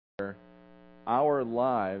our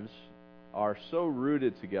lives are so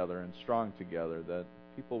rooted together and strong together that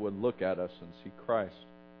people would look at us and see Christ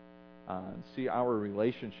and see our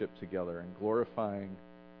relationship together and glorifying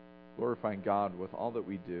God with all that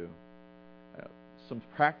we do. Some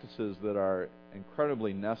practices that are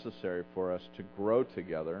incredibly necessary for us to grow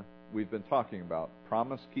together. We've been talking about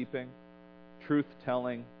promise keeping, truth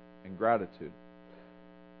telling, and gratitude.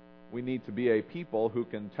 We need to be a people who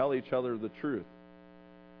can tell each other the truth.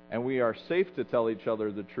 And we are safe to tell each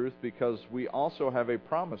other the truth because we also have a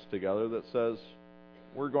promise together that says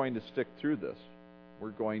we're going to stick through this.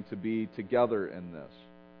 We're going to be together in this.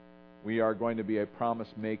 We are going to be a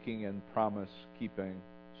promise-making and promise-keeping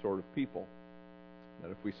sort of people. That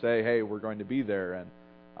if we say, hey, we're going to be there,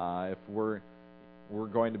 and if we're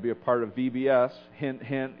going to be a part of VBS, hint,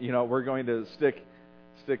 hint, we're going to stick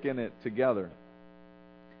in it together.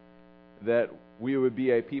 That we would be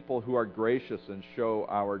a people who are gracious and show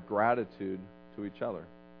our gratitude to each other.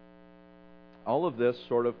 All of this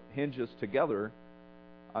sort of hinges together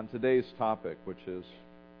on today's topic, which is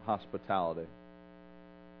hospitality.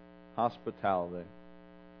 Hospitality.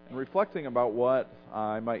 And reflecting about what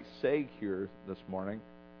I might say here this morning,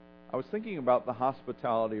 I was thinking about the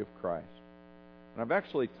hospitality of Christ. And I've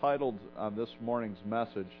actually titled this morning's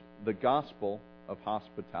message, The Gospel of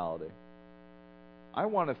Hospitality. I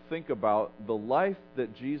want to think about the life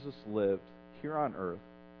that Jesus lived here on earth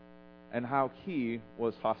and how He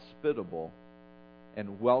was hospitable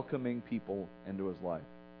and welcoming people into His life.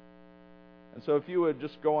 And so if you would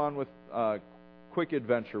just go on with a quick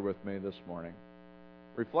adventure with me this morning,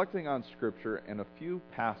 reflecting on Scripture and a few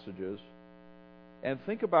passages, and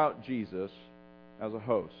think about Jesus as a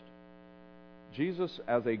host. Jesus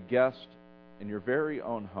as a guest in your very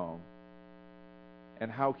own home, and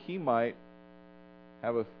how He might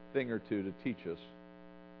have a thing or two to teach us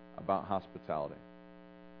about hospitality.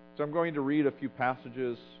 So I'm going to read a few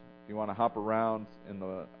passages. If you want to hop around in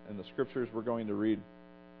the Scriptures, we're going to read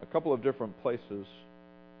a couple of different places.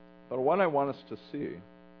 But what I want us to see is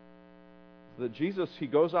that Jesus, He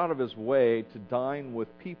goes out of His way to dine with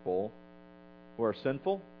people who are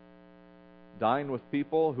sinful, dine with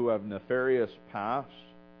people who have nefarious pasts.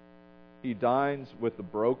 He dines with the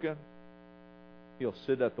broken. He'll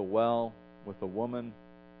sit at the well with a woman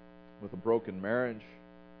with a broken marriage.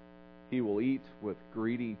 He will eat with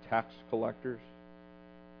greedy tax collectors.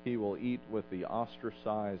 He will eat with the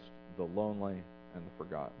ostracized, the lonely, and the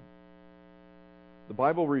forgotten. The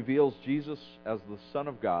Bible reveals Jesus as the Son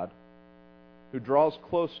of God who draws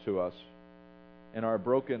close to us in our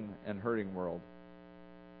broken and hurting world,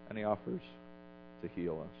 and He offers to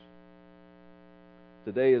heal us.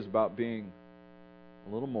 Today is about being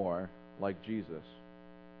a little more like Jesus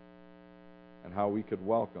and how we could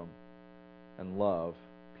welcome and love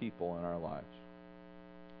people in our lives.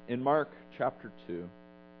 In Mark chapter 2,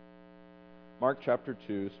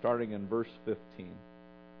 starting in verse 15,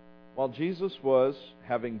 while Jesus was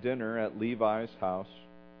having dinner at Levi's house,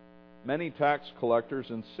 many tax collectors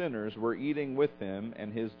and sinners were eating with Him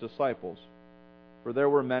and His disciples, for there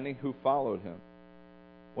were many who followed Him.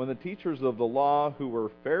 When the teachers of the law, who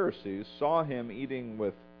were Pharisees, saw Him eating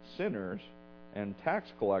with sinners and tax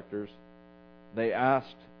collectors, they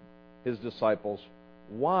asked His disciples,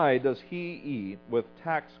 "Why does He eat with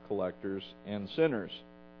tax collectors and sinners?"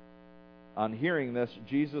 On hearing this,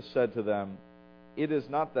 Jesus said to them, "It is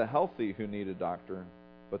not the healthy who need a doctor,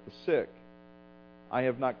 but the sick. I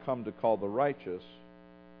have not come to call the righteous,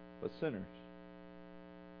 but sinners."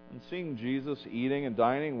 And seeing Jesus eating and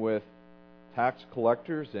dining with tax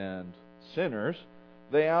collectors and sinners,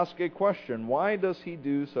 they ask a question. Why does He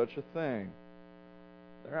do such a thing?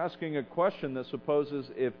 They're asking a question that supposes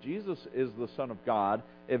if Jesus is the Son of God,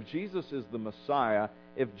 if Jesus is the Messiah,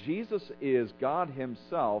 if Jesus is God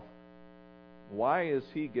Himself, why is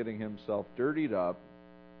He getting Himself dirtied up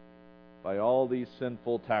by all these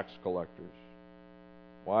sinful tax collectors?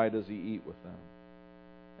 Why does He eat with them?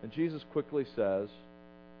 And Jesus quickly says,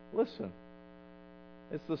 listen,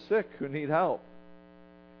 it's the sick who need help.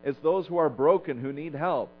 It's those who are broken who need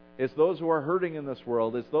help. It's those who are hurting in this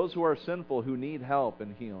world. It's those who are sinful who need help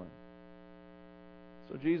and healing.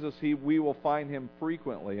 So Jesus, we will find Him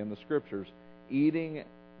frequently in the Scriptures, eating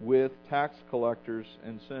with tax collectors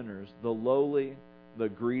and sinners, the lowly, the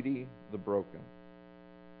greedy, the broken.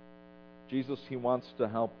 Jesus, He wants to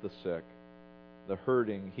help the sick, the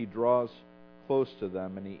hurting. He draws close to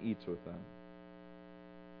them and He eats with them.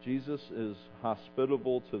 Jesus is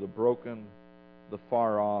hospitable to the broken, the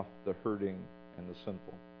far off, the hurting, and the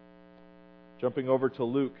sinful. Jumping over to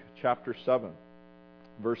Luke chapter 7,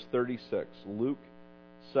 verse 36. Luke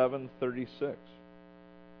 7:36.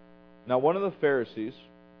 Now one of the Pharisees,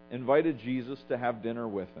 invited Jesus to have dinner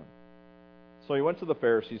with him. So he went to the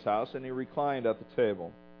Pharisee's house, and he reclined at the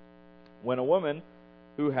table. When a woman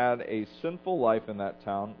who had a sinful life in that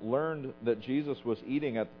town learned that Jesus was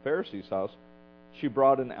eating at the Pharisee's house, she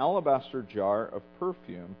brought an alabaster jar of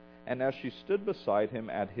perfume, and as she stood beside him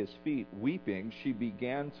at his feet, weeping, she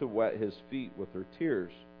began to wet his feet with her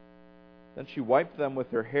tears. Then she wiped them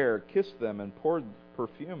with her hair, kissed them, and poured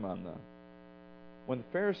perfume on them. When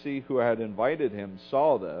the Pharisee who had invited him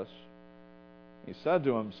saw this, he said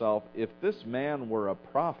to himself, "If this man were a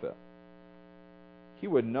prophet, he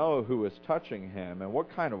would know who is touching him and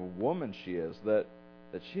what kind of woman she is, that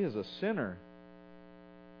she is a sinner."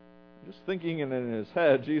 Just thinking it in his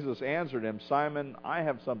head, Jesus answered him, "Simon, I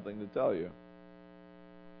have something to tell you."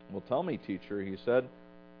 "Well, tell me, teacher," he said.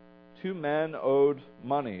 2 men owed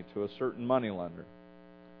money to a certain moneylender.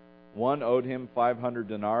 One owed him 500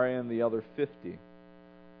 denarii and the other 50.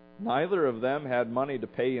 Neither of them had money to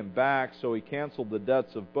pay him back, so he canceled the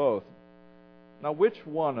debts of both. Now which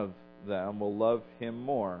one of them will love him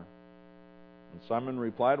more?" And Simon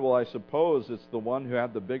replied, "Well, I suppose it's the one who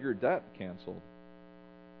had the bigger debt canceled."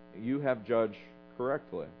 "You have judged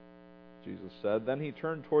correctly," Jesus said. Then he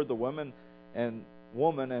turned toward the woman and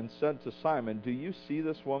said to Simon, "Do you see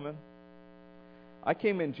this woman? I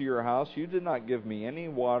came into your house. You did not give me any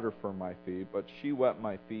water for my feet, but she wet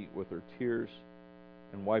my feet with her tears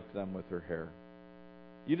and wiped them with her hair.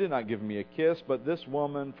 You did not give me a kiss, but this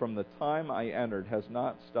woman from the time I entered has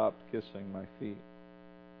not stopped kissing my feet.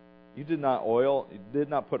 You did not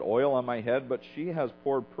put oil on my head, but she has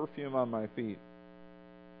poured perfume on my feet.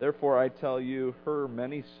 Therefore I tell you, her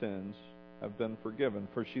many sins have been forgiven,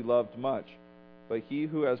 for she loved much. But he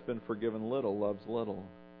who has been forgiven little loves little."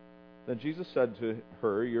 Then Jesus said to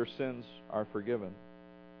her, "Your sins are forgiven."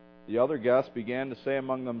 The other guests began to say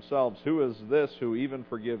among themselves, "Who is this who even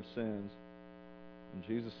forgives sins?" And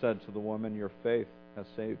Jesus said to the woman, "Your faith has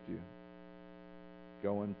saved you.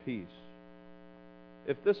 Go in peace."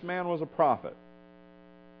 If this man was a prophet,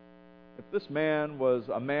 if this man was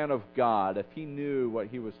a man of God, if he knew what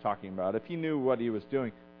he was talking about, if he knew what he was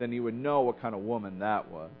doing, then he would know what kind of woman that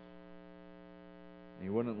was. And he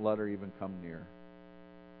wouldn't let her even come near.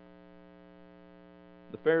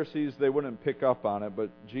 The Pharisees, they wouldn't pick up on it, but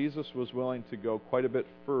Jesus was willing to go quite a bit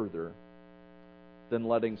further than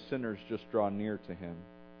letting sinners just draw near to him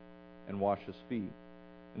and wash his feet.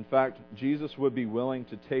 In fact, Jesus would be willing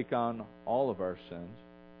to take on all of our sins.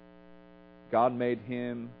 God made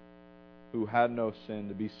him who had no sin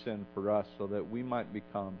to be sin for us so that we might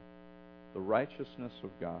become the righteousness of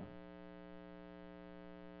God.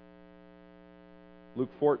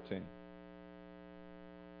 Luke 14.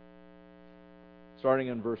 Starting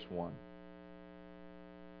in verse 1.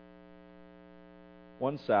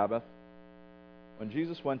 One Sabbath, when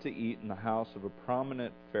Jesus went to eat in the house of a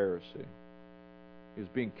prominent Pharisee, he was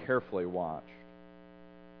being carefully watched.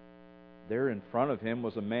 There in front of him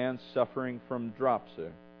was a man suffering from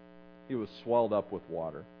dropsy. He was swelled up with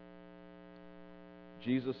water.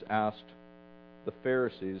 Jesus asked the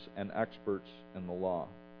Pharisees and experts in the law,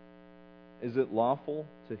 "Is it lawful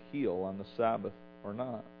to heal on the Sabbath or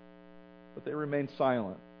not?" But they remained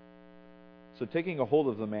silent. So taking a hold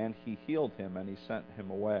of the man, he healed him, and he sent him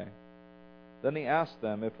away. Then he asked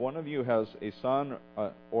them, "If one of you has a son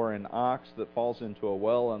or an ox that falls into a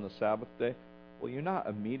well on the Sabbath day, will you not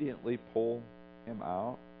immediately pull him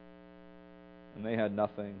out?" And they had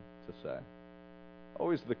nothing to say.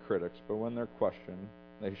 Always the critics, but when they're questioned,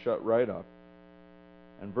 they shut right up.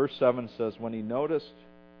 And verse 7 says, when he noticed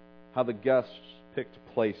how the guests picked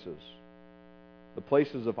places, the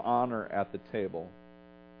places of honor at the table,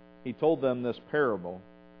 he told them this parable.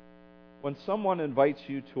 When someone invites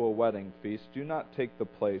you to a wedding feast, do not take the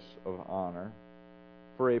place of honor,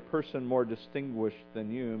 for a person more distinguished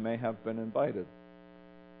than you may have been invited.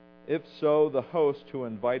 If so, the host who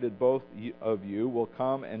invited both of you will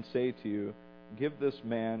come and say to you, "Give this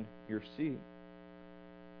man your seat."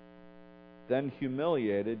 Then,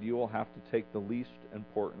 humiliated, you will have to take the least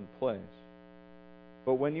important place.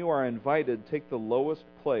 But when you are invited, take the lowest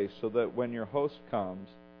place, so that when your host comes,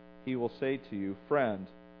 he will say to you, "Friend,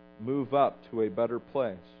 move up to a better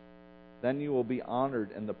place." Then you will be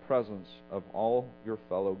honored in the presence of all your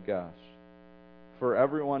fellow guests. For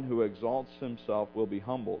everyone who exalts himself will be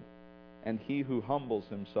humbled, and he who humbles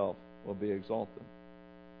himself will be exalted.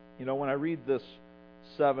 You know, when I read this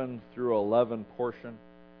 7 through 11 portion,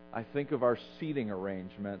 I think of our seating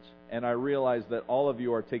arrangements, and I realize that all of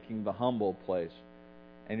you are taking the humble place,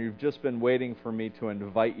 and you've just been waiting for me to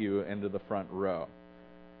invite you into the front row.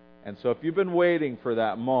 And so if you've been waiting for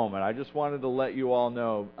that moment, I just wanted to let you all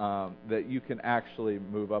know that you can actually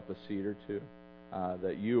move up a seat or two.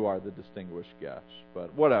 that you are the distinguished guest.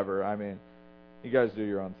 But whatever, I mean, you guys do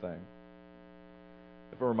your own thing.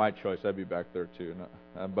 If it were my choice, I'd be back there too.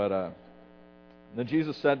 Then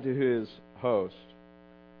Jesus said to his host,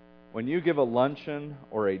 "When you give a luncheon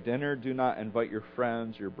or a dinner, do not invite your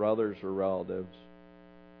friends, your brothers or relatives,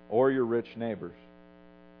 or your rich neighbors.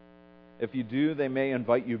 If you do, they may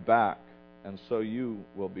invite you back, and so you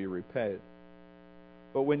will be repaid.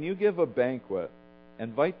 But when you give a banquet,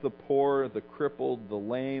 invite the poor, the crippled, the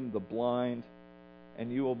lame, the blind,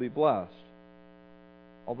 and you will be blessed.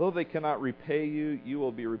 Although they cannot repay you, you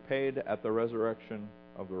will be repaid at the resurrection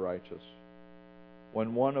of the righteous."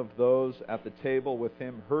 When one of those at the table with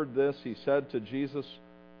him heard this, he said to Jesus,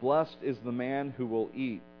 "Blessed is the man who will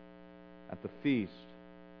eat at the feast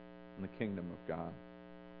in the kingdom of God."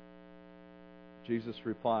 Jesus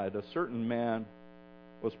replied, "A certain man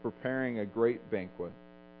was preparing a great banquet,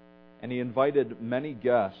 and he invited many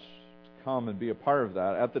guests to come and be a part of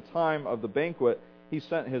that. At the time of the banquet, he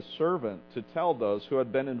sent his servant to tell those who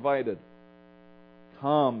had been invited,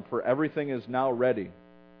 'Come, for everything is now ready.'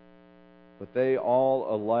 But they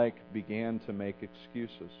all alike began to make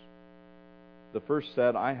excuses. The first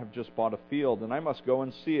said, 'I have just bought a field, and I must go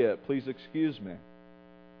and see it. Please excuse me.'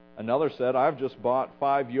 Another said, 'I've just bought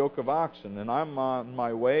 5 yoke of oxen, and I'm on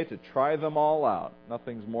my way to try them all out.'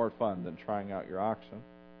 Nothing's more fun than trying out your oxen.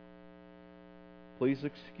 'Please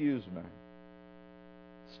excuse me.'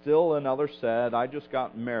 Still another said, 'I just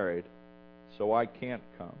got married, so I can't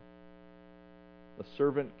come.' The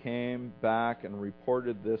servant came back and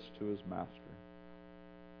reported this to his master.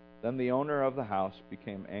 Then the owner of the house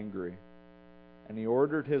became angry, and he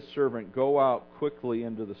ordered his servant, 'Go out quickly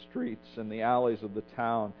into the streets and the alleys of the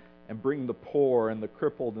town, and bring the poor and the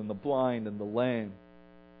crippled and the blind and the lame.'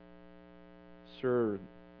 'Sir,'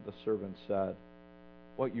 the servant said,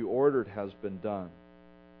 'what you ordered has been done,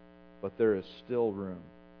 but there is still room.'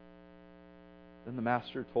 Then the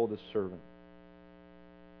master told his servant,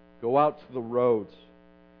 'Go out to the roads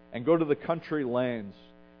and go to the country lanes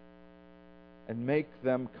and make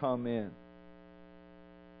them come in,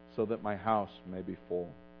 so that my house may be full.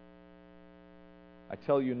 I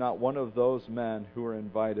tell you, not one of those men who are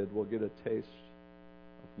invited will get a taste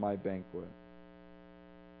of my banquet.'"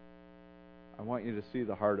 I want you to see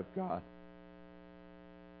the heart of God.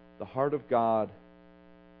 The heart of God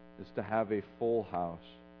is to have a full house,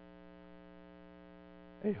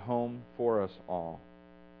 a home for us all,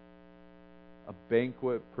 a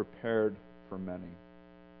banquet prepared for many.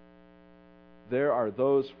 There are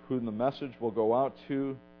those whom the message will go out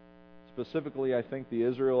to, specifically, I think, the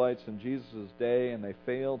Israelites in Jesus' day, and they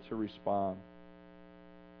failed to respond.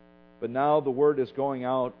 But now the word is going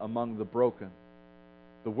out among the broken.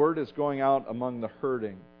 The word is going out among the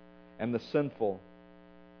hurting and the sinful.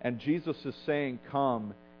 And Jesus is saying,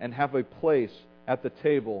 "Come and have a place at the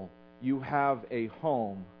table. You have a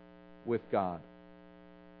home with God."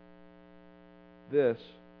 This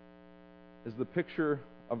is the picture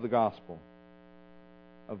of the gospel,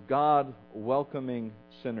 of God welcoming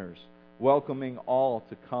sinners, welcoming all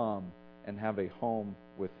to come and have a home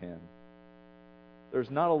with Him. There's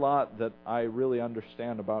not a lot that I really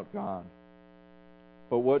understand about God,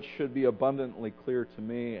 but what should be abundantly clear to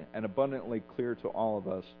me and abundantly clear to all of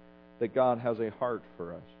us, that God has a heart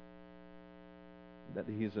for us, that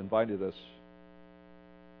He's invited us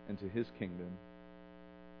into His kingdom,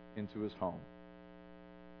 into His home.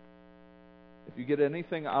 If you get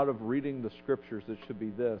anything out of reading the Scriptures, it should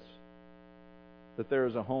be this: that there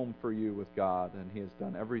is a home for you with God, and He has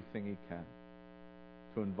done everything He can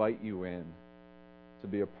to invite you in to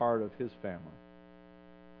be a part of His family.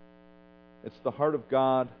 It's the heart of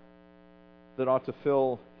God that ought to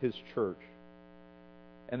fill His church.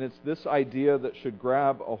 And it's this idea that should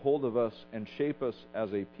grab a hold of us and shape us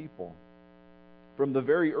as a people. From the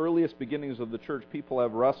very earliest beginnings of the church, people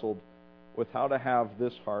have wrestled with how to have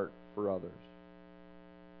this heart for others.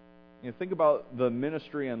 Think about the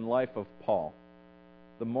ministry and life of Paul.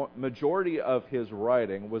 The majority of his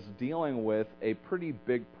writing was dealing with a pretty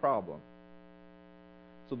big problem.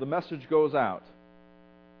 So the message goes out.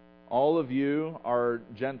 All of you are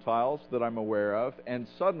Gentiles that I'm aware of, and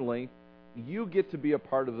suddenly you get to be a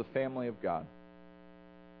part of the family of God.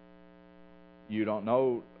 You don't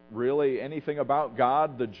know really anything about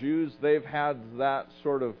God. The Jews, they've had that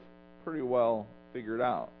sort of pretty well figured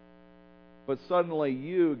out. But suddenly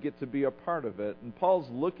you get to be a part of it. And Paul's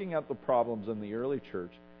looking at the problems in the early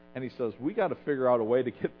church, and he says, we got to figure out a way to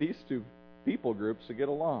get these two people groups to get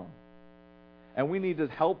along. And we need to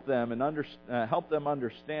help them and help them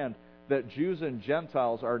understand that Jews and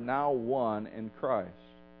Gentiles are now one in Christ.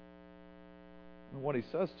 And what he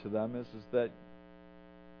says to them is that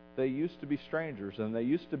they used to be strangers and they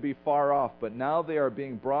used to be far off, but now they are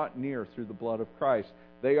being brought near through the blood of Christ.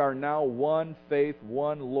 They are now one faith,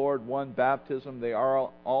 one Lord, one baptism. They are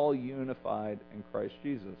all unified in Christ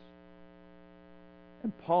Jesus.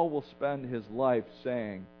 And Paul will spend his life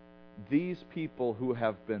saying, these people who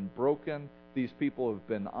have been broken, these people who have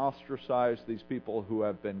been ostracized, these people who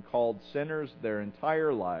have been called sinners their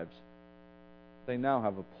entire lives, they now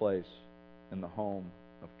have a place in the home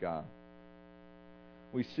of God.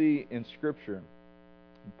 We see in Scripture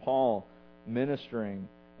Paul ministering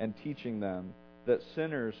and teaching them that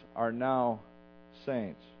sinners are now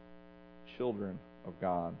saints, children of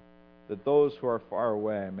God, that those who are far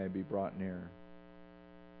away may be brought near.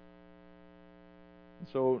 And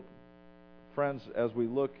so, friends, as we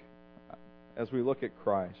look at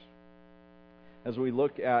Christ, as we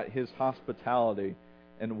look at His hospitality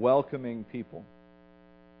and welcoming people,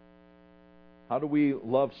 how do we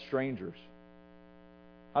love strangers?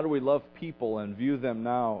 How do we love people and view them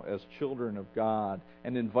now as children of God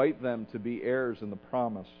and invite them to be heirs in the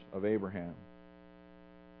promise of Abraham?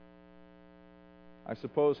 I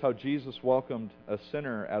suppose how Jesus welcomed a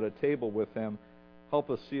sinner at a table with Him help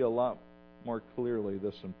us see a lot more clearly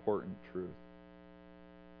this important truth,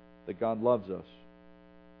 that God loves us.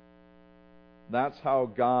 That's how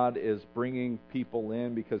God is bringing people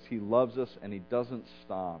in, because He loves us and He doesn't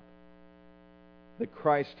stop. That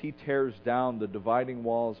Christ, He tears down the dividing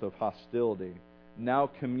walls of hostility. Now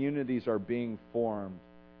communities are being formed.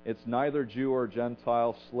 It's neither Jew or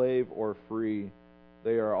Gentile, slave or free.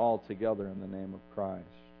 They are all together in the name of Christ.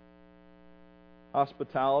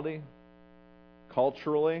 Hospitality,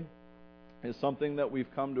 culturally, is something that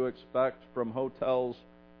we've come to expect from hotels,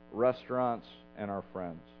 restaurants, and our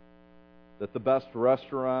friends. That the best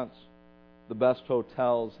restaurants, the best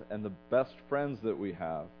hotels, and the best friends that we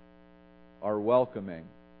have are welcoming,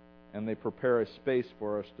 and they prepare a space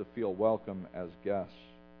for us to feel welcome as guests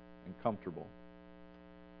and comfortable.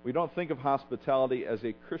 We don't think of hospitality as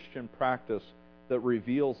a Christian practice that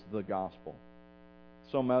reveals the gospel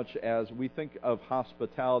so much as we think of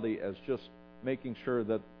hospitality as just making sure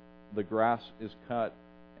that the grass is cut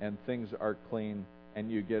and things are clean and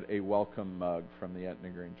you get a welcome mug from the Etna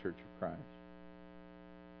Green Church of Christ.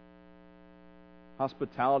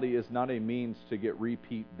 Hospitality is not a means to get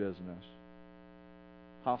repeat business.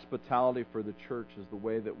 Hospitality for the church is the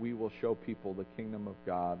way that we will show people the kingdom of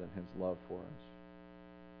God and His love for us.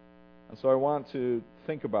 And so I want to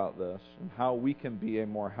think about this and how we can be a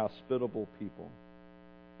more hospitable people.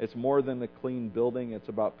 It's more than a clean building. It's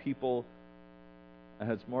about people,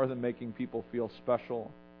 and it's more than making people feel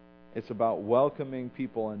special. It's about welcoming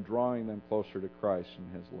people and drawing them closer to Christ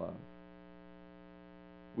and His love.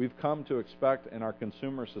 We've come to expect in our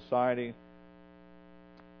consumer society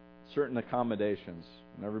certain accommodations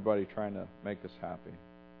and everybody trying to make us happy.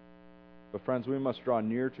 But friends, we must draw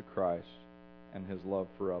near to Christ and His love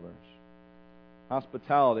for others.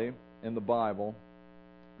 Hospitality in the Bible,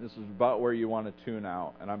 this is about where you want to tune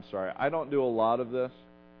out. And I'm sorry, I don't do a lot of this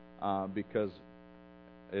because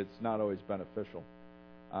it's not always beneficial.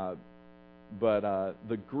 But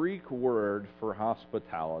the Greek word for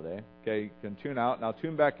hospitality, okay, you can tune out, now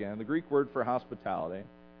tune back in. The Greek word for hospitality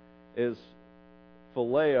is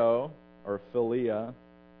phileo, or philia,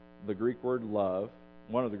 the Greek word love,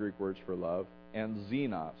 one of the Greek words for love, and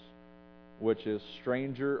xenos, which is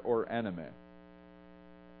stranger or enemy.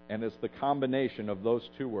 And it's the combination of those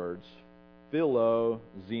two words, philo,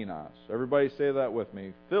 xenos. Everybody say that with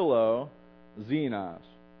me. Philo, xenos.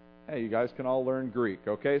 Hey, you guys can all learn Greek,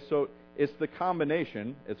 okay? So it's the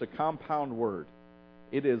combination, it's a compound word.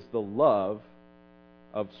 It is the love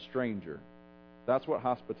of stranger. That's what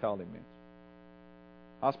hospitality means.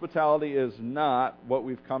 Hospitality is not what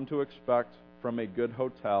we've come to expect from a good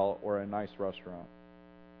hotel or a nice restaurant.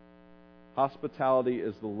 Hospitality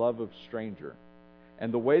is the love of stranger.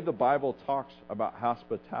 And the way the Bible talks about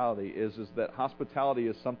hospitality is that hospitality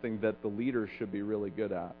is something that the leaders should be really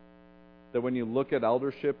good at. That when you look at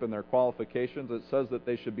eldership and their qualifications, it says that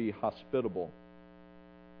they should be hospitable.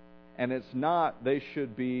 And it's not they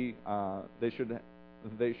should be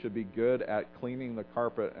good at cleaning the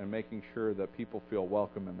carpet and making sure that people feel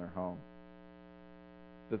welcome in their home.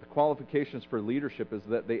 That the qualifications for leadership is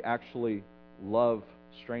that they actually love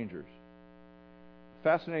strangers. The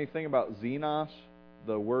fascinating thing about xenos,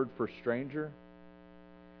 the word for stranger,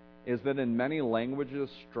 is that in many languages,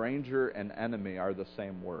 stranger and enemy are the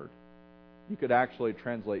same word. You could actually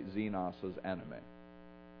translate xenos as enemy.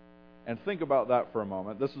 And think about that for a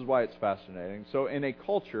moment. This is why it's fascinating. So in a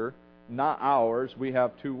culture, not ours, we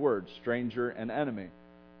have two words, stranger and enemy.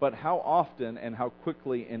 But how often and how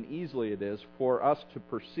quickly and easily it is for us to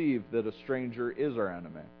perceive that a stranger is our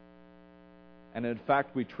enemy. And in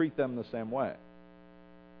fact, we treat them the same way.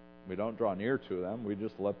 We don't draw near to them. We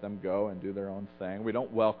just let them go and do their own thing. We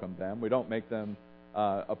don't welcome them. We don't make them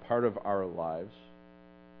a part of our lives.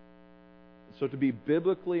 So to be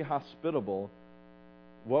biblically hospitable,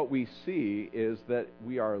 what we see is that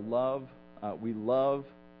we love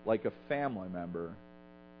like a family member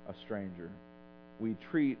a stranger. We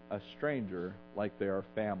treat a stranger like they are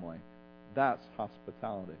family. That's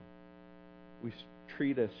hospitality. We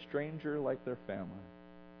treat a stranger like their family.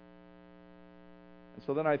 And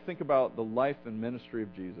so then I think about the life and ministry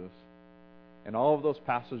of Jesus, and all of those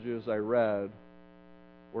passages I read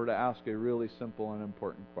were to ask a really simple and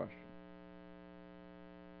important question.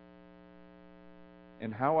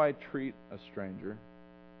 In how I treat a stranger,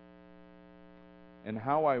 and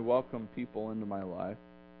how I welcome people into my life,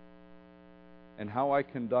 and how I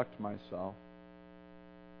conduct myself,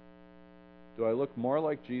 do I look more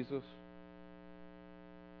like Jesus,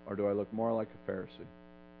 or do I look more like a Pharisee?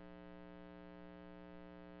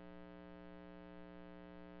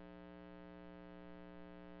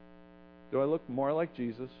 Do I look more like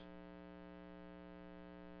Jesus,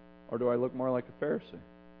 or do I look more like a Pharisee?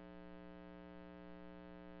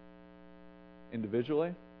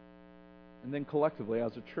 Individually, and then collectively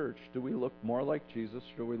as a church, do we look more like Jesus,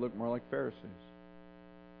 or do we look more like Pharisees?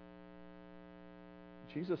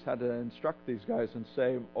 Jesus had to instruct these guys and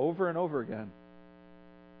say over and over again,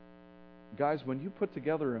 guys, when you put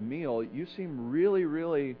together a meal, you seem really,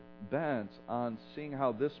 really bent on seeing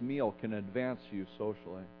how this meal can advance you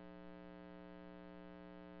socially.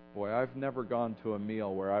 Boy, I've never gone to a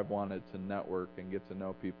meal where I've wanted to network and get to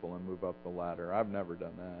know people and move up the ladder. I've never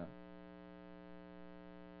done that.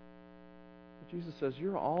 But Jesus says,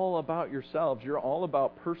 you're all about yourselves. You're all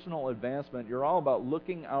about personal advancement. You're all about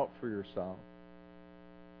looking out for yourself.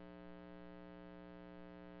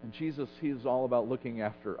 And Jesus, He's all about looking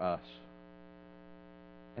after us.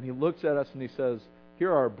 And He looks at us and He says,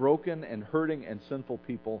 here are broken and hurting and sinful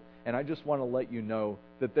people, and I just want to let you know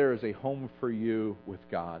that there is a home for you with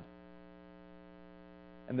God.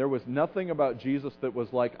 And there was nothing about Jesus that was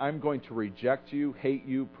like, I'm going to reject you, hate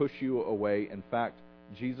you, push you away. In fact,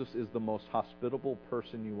 Jesus is the most hospitable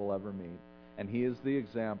person you will ever meet. And He is the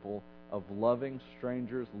example of loving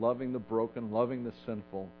strangers, loving the broken, loving the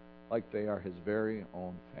sinful, like they are His very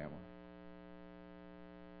own family.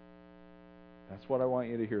 That's what I want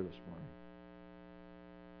you to hear this morning.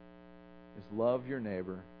 Is love your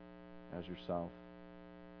neighbor as yourself.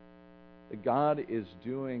 That God is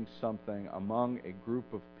doing something among a group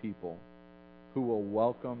of people who will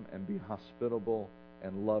welcome and be hospitable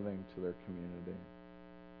and loving to their community.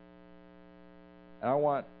 And I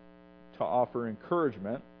want to offer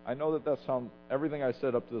encouragement. I know that everything I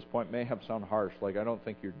said up to this point may have sounded harsh, like I don't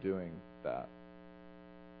think you're doing that.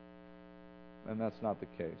 And that's not the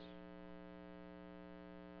case.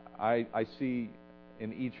 I see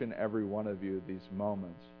in each and every one of you these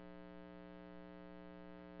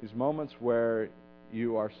moments where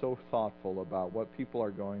you are so thoughtful about what people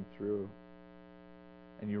are going through,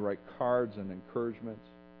 and you write cards and encouragements.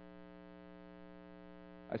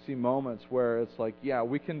 I see moments where it's like, yeah,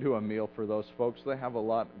 we can do a meal for those folks. They have a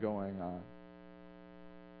lot going on.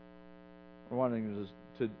 We're wanting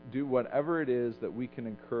to do whatever it is that we can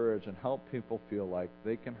encourage and help people feel like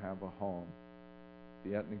they can have a home,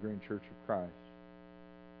 the Etna Green Church of Christ.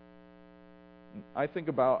 I think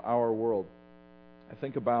about our world. I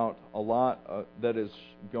think about a lot that is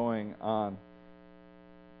going on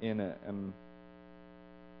in it. And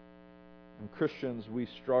Christians, we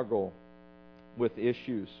struggle with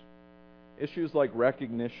issues like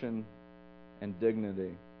recognition and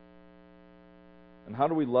dignity. And how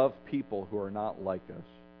do we love people who are not like us?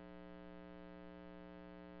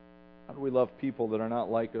 How do we love people that are not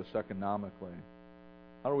like us economically?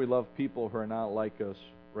 How do we love people who are not like us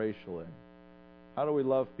racially? How do we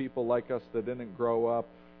love people like us that didn't grow up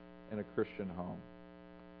in a Christian home?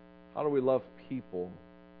 How do we love people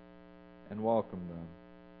and welcome them?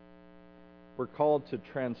 We're called to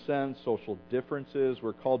transcend social differences.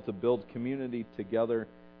 We're called to build community together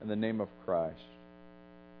in the name of Christ.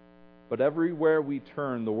 But everywhere we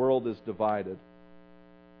turn, the world is divided.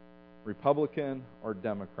 Republican or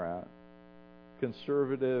Democrat,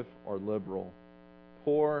 conservative or liberal,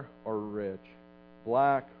 poor or rich,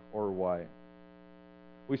 black or white.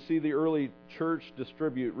 We see the early church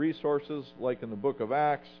distribute resources like in the book of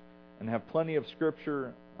Acts and have plenty of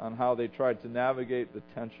scripture on how they tried to navigate the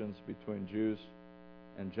tensions between Jews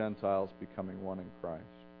and Gentiles becoming one in Christ.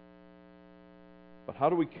 But how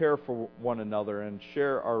do we care for one another and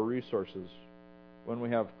share our resources when we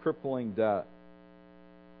have crippling debt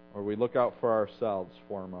or we look out for ourselves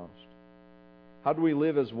foremost? How do we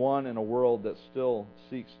live as one in a world that still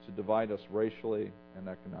seeks to divide us racially and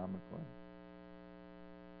economically?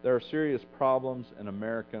 There are serious problems in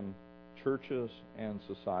American churches and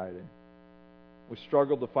society. We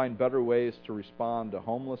struggle to find better ways to respond to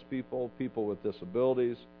homeless people, people with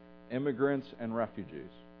disabilities, immigrants, and refugees.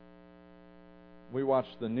 We watch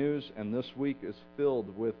the news, and this week is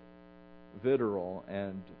filled with vitriol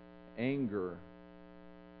and anger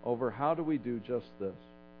over how do we do just this: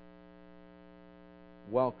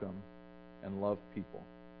 welcome and love people.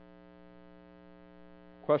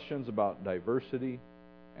 Questions about diversity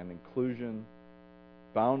and inclusion,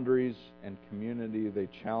 boundaries and community, they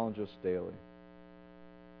challenge us daily.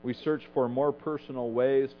 We search for more personal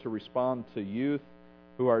ways to respond to youth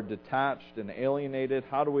who are detached and alienated.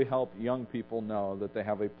 How do we help young people know that they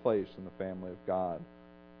have a place in the family of God?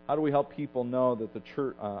 How do we help people know that the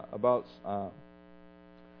church about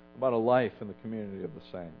a life in the community of the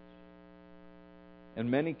saints? In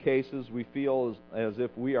many cases, we feel as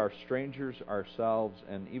if we are strangers ourselves,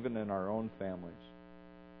 and even in our own families.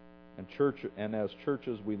 And as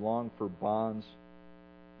churches, we long for bonds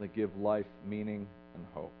that give life meaning and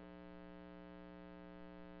hope.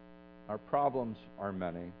 Our problems are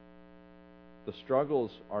many. The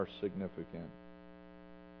struggles are significant.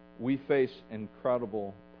 We face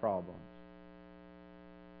incredible problems.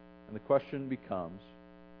 And the question becomes,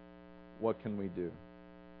 what can we do?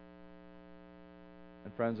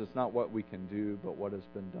 And friends, it's not what we can do, but what has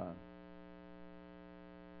been done.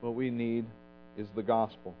 What we need is the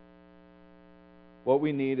gospel. What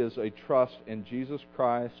we need is a trust in Jesus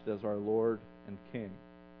Christ as our Lord and King.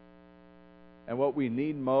 And what we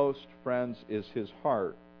need most, friends, is His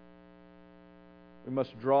heart. We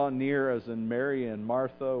must draw near as in Mary and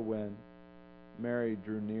Martha when Mary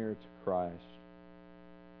drew near to Christ.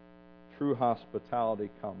 True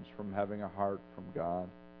hospitality comes from having a heart from God.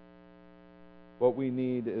 What we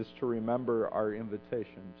need is to remember our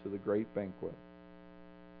invitation to the great banquet,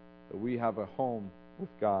 that we have a home with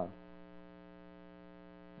God,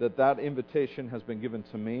 that invitation has been given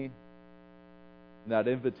to me. That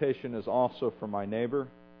invitation is also for my neighbor.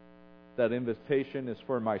 That invitation is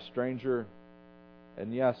for my stranger.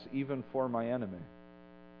 And yes, even for my enemy.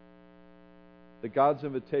 That God's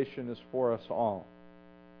invitation is for us all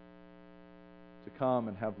to come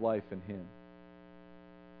and have life in Him.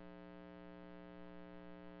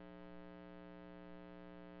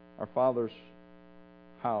 Our Father's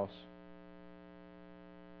house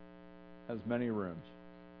has many rooms.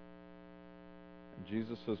 And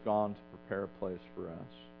Jesus has gone to prepare a place for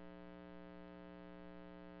us.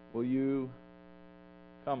 Will you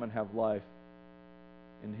come and have life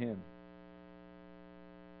in Him?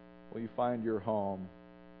 Will you find your home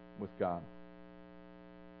with God?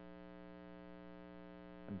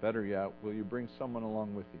 And better yet, will you bring someone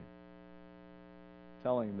along with you,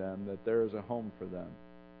 telling them that there is a home for them,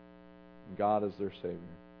 and God is their Savior?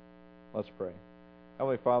 Let's pray.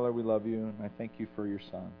 Heavenly Father, we love you, and I thank you for your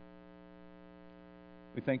Son.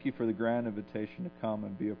 We thank you for the grand invitation to come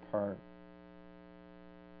and be a part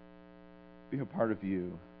of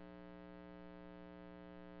you.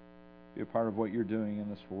 Be a part of what you're doing in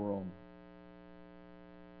this world.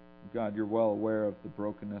 God, you're well aware of the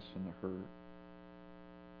brokenness and the hurt.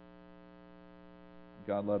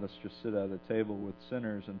 God, let us just sit at a table with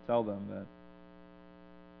sinners and tell them that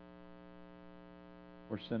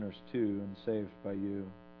we're sinners too and saved by you.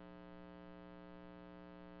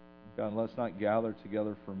 God, let's not gather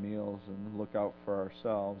together for meals and look out for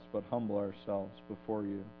ourselves, but humble ourselves before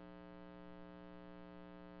you.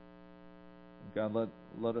 God,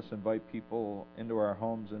 let us invite people into our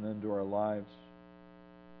homes and into our lives,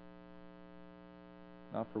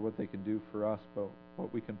 not for what they can do for us, but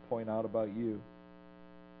what we can point out about you,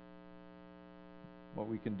 what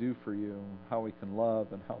we can do for you, how we can love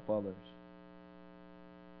and help others.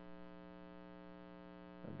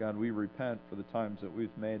 And God, we repent for the times that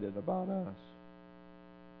we've made it about us.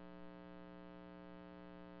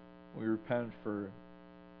 We repent for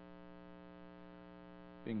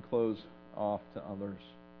being closed off to others,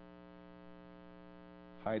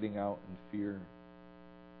 hiding out in fear.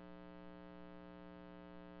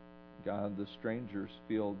 God, the strangers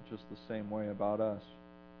feel just the same way about us.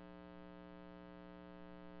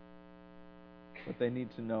 But they need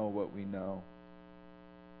to know what we know.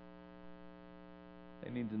 They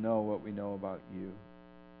need to know what we know about you.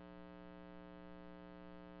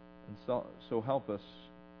 And so help us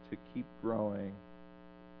to keep growing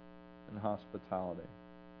in hospitality.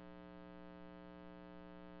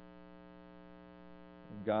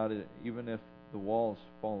 And God, even if the walls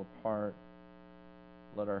fall apart,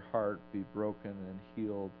 let our heart be broken and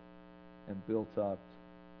healed and built up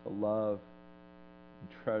to love and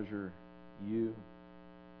treasure you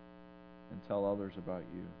and tell others about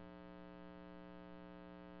you.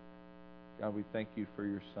 God, we thank you for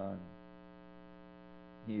your Son.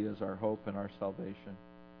 He is our hope and our salvation.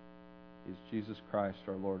 He is Jesus Christ,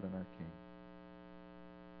 our Lord and our King.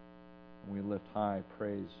 And we lift high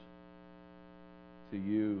praise to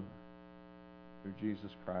you through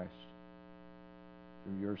Jesus Christ,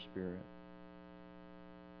 through your Spirit.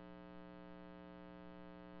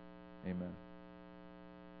 Amen.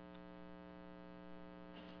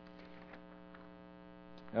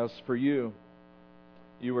 As for you,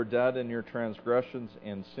 you were dead in your transgressions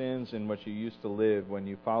and sins in which you used to live when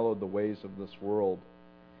you followed the ways of this world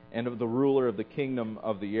and of the ruler of the kingdom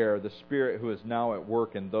of the air, the Spirit who is now at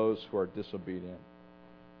work in those who are disobedient.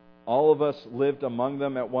 All of us lived among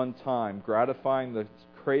them at one time, gratifying the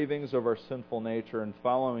cravings of our sinful nature and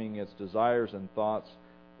following its desires and thoughts.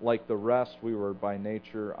 Like the rest, we were by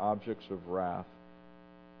nature objects of wrath.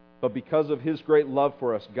 But because of His great love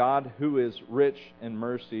for us, God, who is rich in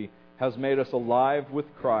mercy, has made us alive with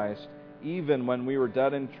Christ, even when we were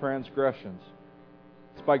dead in transgressions.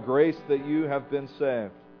 It's by grace that you have been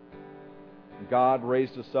saved. God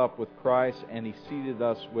raised us up with Christ, and He seated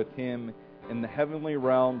us with Him in the heavenly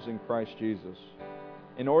realms in Christ Jesus,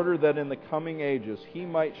 in order that in the coming ages He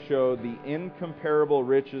might show the incomparable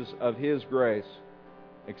riches of His grace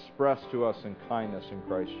expressed to us in kindness in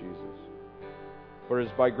Christ Jesus. For it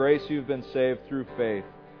is by grace you've been saved through faith,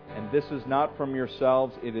 and this is not from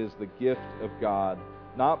yourselves, it is the gift of God,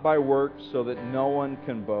 not by works, so that no one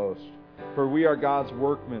can boast. For we are God's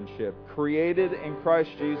workmanship, created in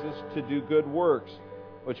Christ Jesus to do good works,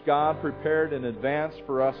 which God prepared in advance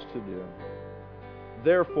for us to do.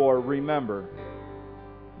 Therefore, remember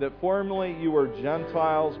that formerly you were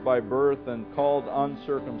Gentiles by birth and called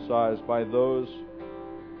uncircumcised by those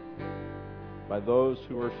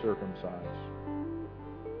who were circumcised.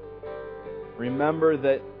 Remember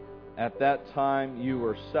that at that time you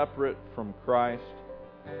were separate from Christ,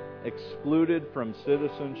 excluded from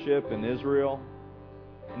citizenship in Israel,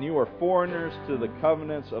 and you were foreigners to the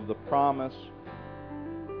covenants of the promise.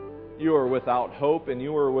 You were without hope, and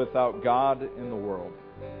you were without God in the world.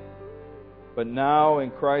 But now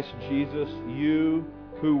in Christ Jesus, you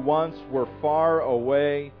who once were far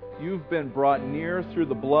away, you've been brought near through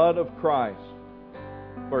the blood of Christ.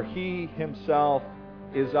 For He Himself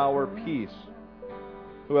is our peace,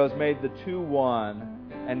 who has made the two one,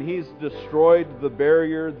 and He's destroyed the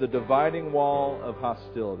barrier, the dividing wall of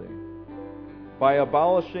hostility, by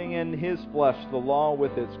abolishing in His flesh the law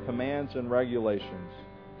with its commands and regulations.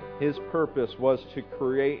 His purpose was to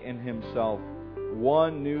create in Himself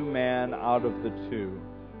one new man out of the two,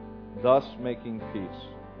 thus making peace.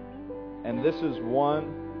 And this is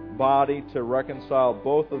one body to reconcile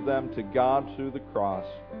both of them to God through the cross,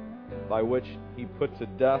 by which He put to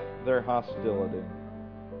death their hostility.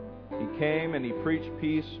 He came and He preached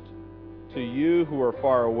peace to you who are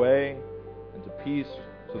far away, and peace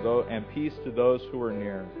to those who are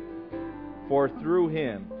near. For through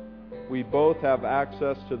Him we both have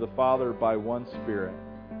access to the Father by one Spirit.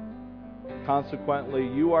 Consequently,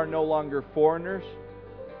 you are no longer foreigners,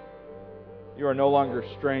 you are no longer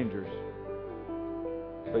strangers,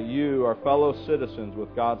 but you are fellow citizens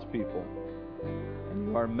with God's people, and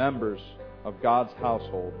you are members of God's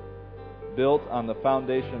household, built on the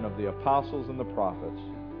foundation of the apostles and the prophets,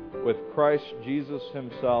 with Christ Jesus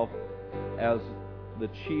Himself as the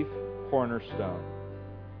chief cornerstone.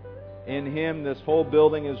 In Him this whole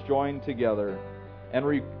building is joined together and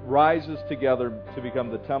rises together to become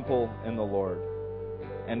the temple in the Lord.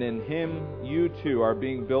 And in Him you too are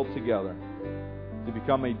being built together to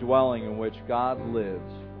become a dwelling in which God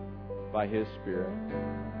lives by His Spirit.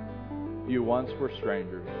 You once were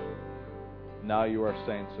strangers, now you are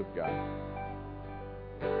saints of God.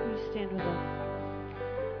 Will you stand with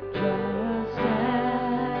us?